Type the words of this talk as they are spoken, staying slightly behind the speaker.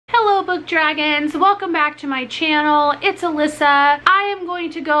Hello book dragons, welcome back to my channel. It's Alyssa. I am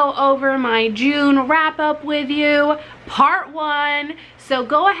going to go over my June wrap up with you, part 1. So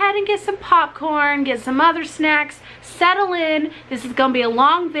go ahead and get some popcorn, get some other snacks, settle in. This is gonna be a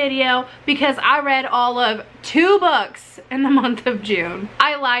long video because I read all of 2 books in the month of June.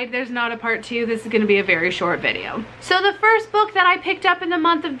 I lied, there's not a part 2. This is gonna be a very short video. So the first book that I picked up in the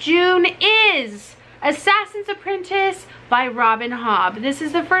month of June is Assassin's Apprentice by Robin Hobb. This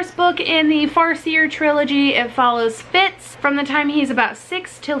is the first book in the Farseer trilogy. It follows Fitz from the time he's about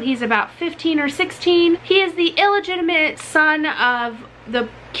 6 till he's about 15 or 16. He is the illegitimate son of the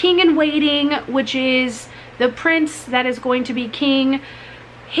king in waiting, which is the prince that is going to be king.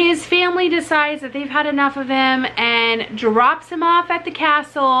 His family decides that they've had enough of him and drops him off at the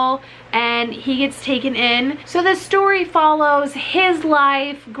castle, and he gets taken in. So the story follows his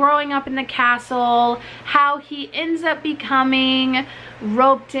life growing up in the castle, how he ends up becoming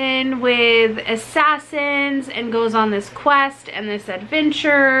roped in with assassins and goes on this quest and this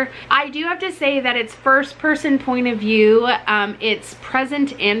adventure. I do have to say that it's first person point of view. It's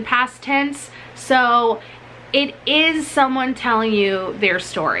present and past tense. So it is someone telling you their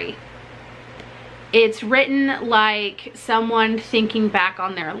story. It's written like someone thinking back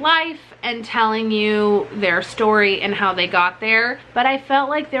on their life and telling you their story and how they got there. But I felt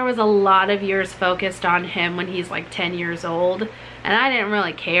like there was a lot of years focused on him when he's like 10 years old. And I didn't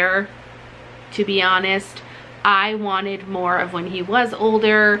really care, to be honest. I wanted more of when he was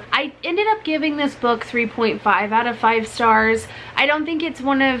older. I ended up giving this book 3.5 out of 5 stars. I don't think it's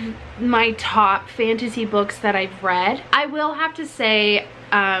one of my top fantasy books that I've read. I will have to say,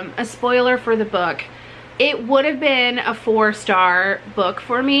 a spoiler for the book, it would have been a 4-star book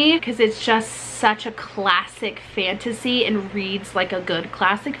for me because it's just such a classic fantasy and reads like a good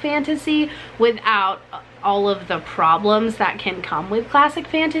classic fantasy without all of the problems that can come with classic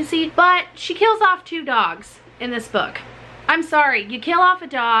fantasy. But she kills off 2 dogs in this book. I'm sorry, you kill off a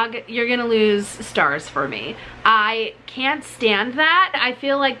dog, you're gonna lose stars for me. I can't stand that. I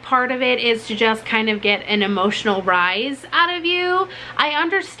feel like part of it is to just kind of get an emotional rise out of you. I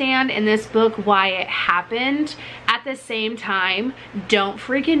understand in this book why it happened. At the same time, don't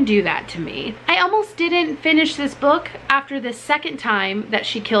freaking do that to me. I almost didn't finish this book after the second time that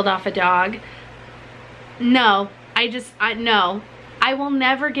she killed off a dog. No, no. I will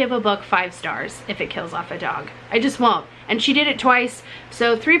never give a book 5 stars if it kills off a dog. I just won't. And she did it twice.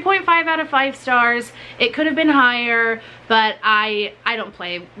 So 3.5 out of 5 stars. It could have been higher, but I don't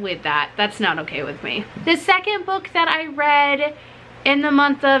play with that. That's not okay with me. The second book that I read in the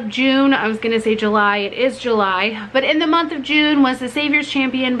month of June, I was gonna say July, it is July, but in the month of June was The Savior's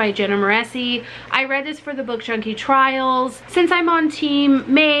Champion by Jenna Moreci. I read this for the Book Junkie Trials. Since I'm on Team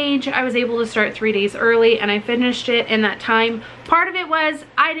Mage, I was able to start 3 days early and I finished it in that time. Part of it was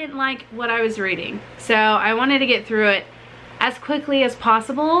I didn't like what I was reading, so I wanted to get through it as quickly as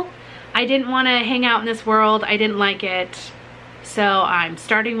possible. I didn't want to hang out in this world. I didn't like it, so I'm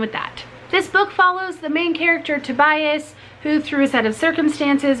starting with that. This book follows the main character Tobias, who through a set of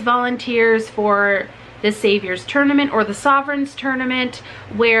circumstances volunteers for the Savior's Tournament or the Sovereign's Tournament,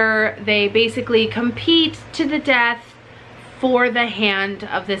 where they basically compete to the death for the hand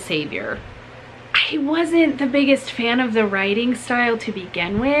of the Savior. I wasn't the biggest fan of the writing style to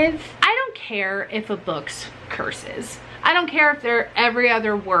begin with. I don't care if a book's curses. I don't care if every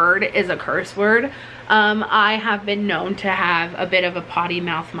other word is a curse word. I have been known to have a bit of a potty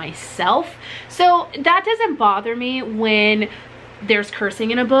mouth myself, so that doesn't bother me when there's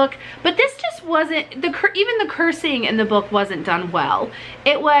cursing in a book. But this just wasn't, even the cursing in the book wasn't done well.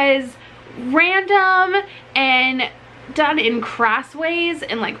 It was random and done in crass ways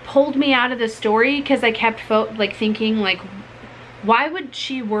and like pulled me out of the story because I kept thinking like, why would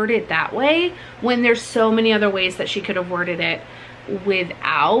she word it that way when there's so many other ways that she could have worded it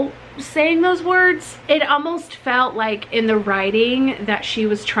without saying those words? It almost felt like in the writing that she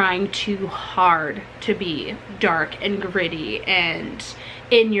was trying too hard to be dark and gritty and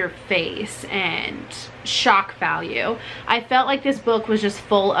in your face and shock value. I felt like this book was just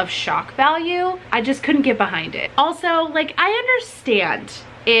full of shock value. I just couldn't get behind it. Also, like, I understand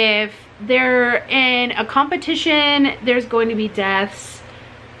if they're in a competition, there's going to be deaths,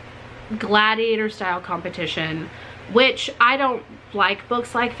 gladiator style competition, which I don't like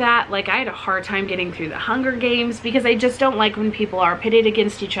books like that. Like, I had a hard time getting through the Hunger Games because I just don't like when people are pitted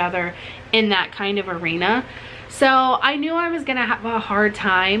against each other in that kind of arena. So I knew I was gonna have a hard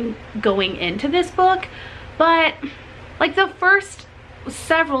time going into this book, but like the first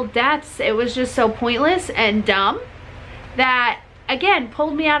several deaths, it was just so pointless and dumb that, again,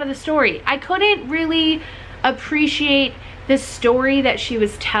 pulled me out of the story. I couldn't really appreciate the story that she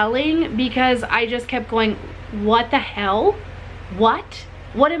was telling, because I just kept going, what the hell? What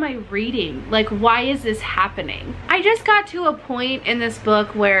am I reading? Like, why is this happening? I just got to a point in this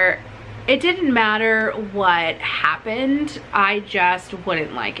book where it didn't matter what happened, I just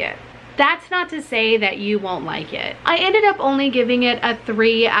wouldn't like it. That's not to say that you won't like it. I ended up only giving it a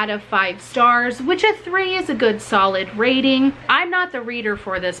 3 out of 5 stars, which a 3 is a good solid rating. I'm not the reader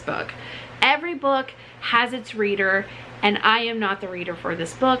for this book. Every book has its reader, and I am not the reader for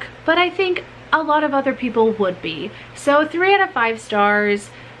this book, but I think a lot of other people would be. So 3 out of 5 stars.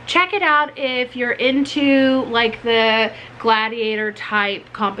 Check it out if you're into like the gladiator type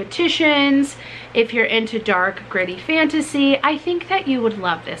competitions, if you're into dark gritty fantasy. I think that you would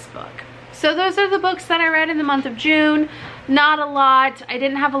love this book. So those are the books that I read in the month of June. Not a lot. I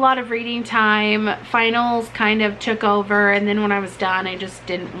didn't have a lot of reading time. Finals kind of took over, and then when I was done, I just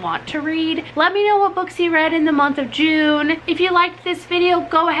didn't want to read. Let me know what books you read in the month of June. If you liked this video,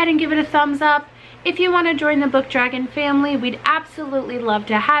 go ahead and give it a thumbs up. If you want to join the Book Dragon family, we'd absolutely love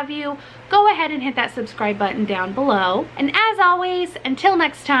to have you. Go ahead and hit that subscribe button down below. And as always, until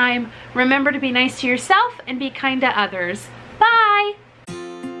next time, remember to be nice to yourself and be kind to others.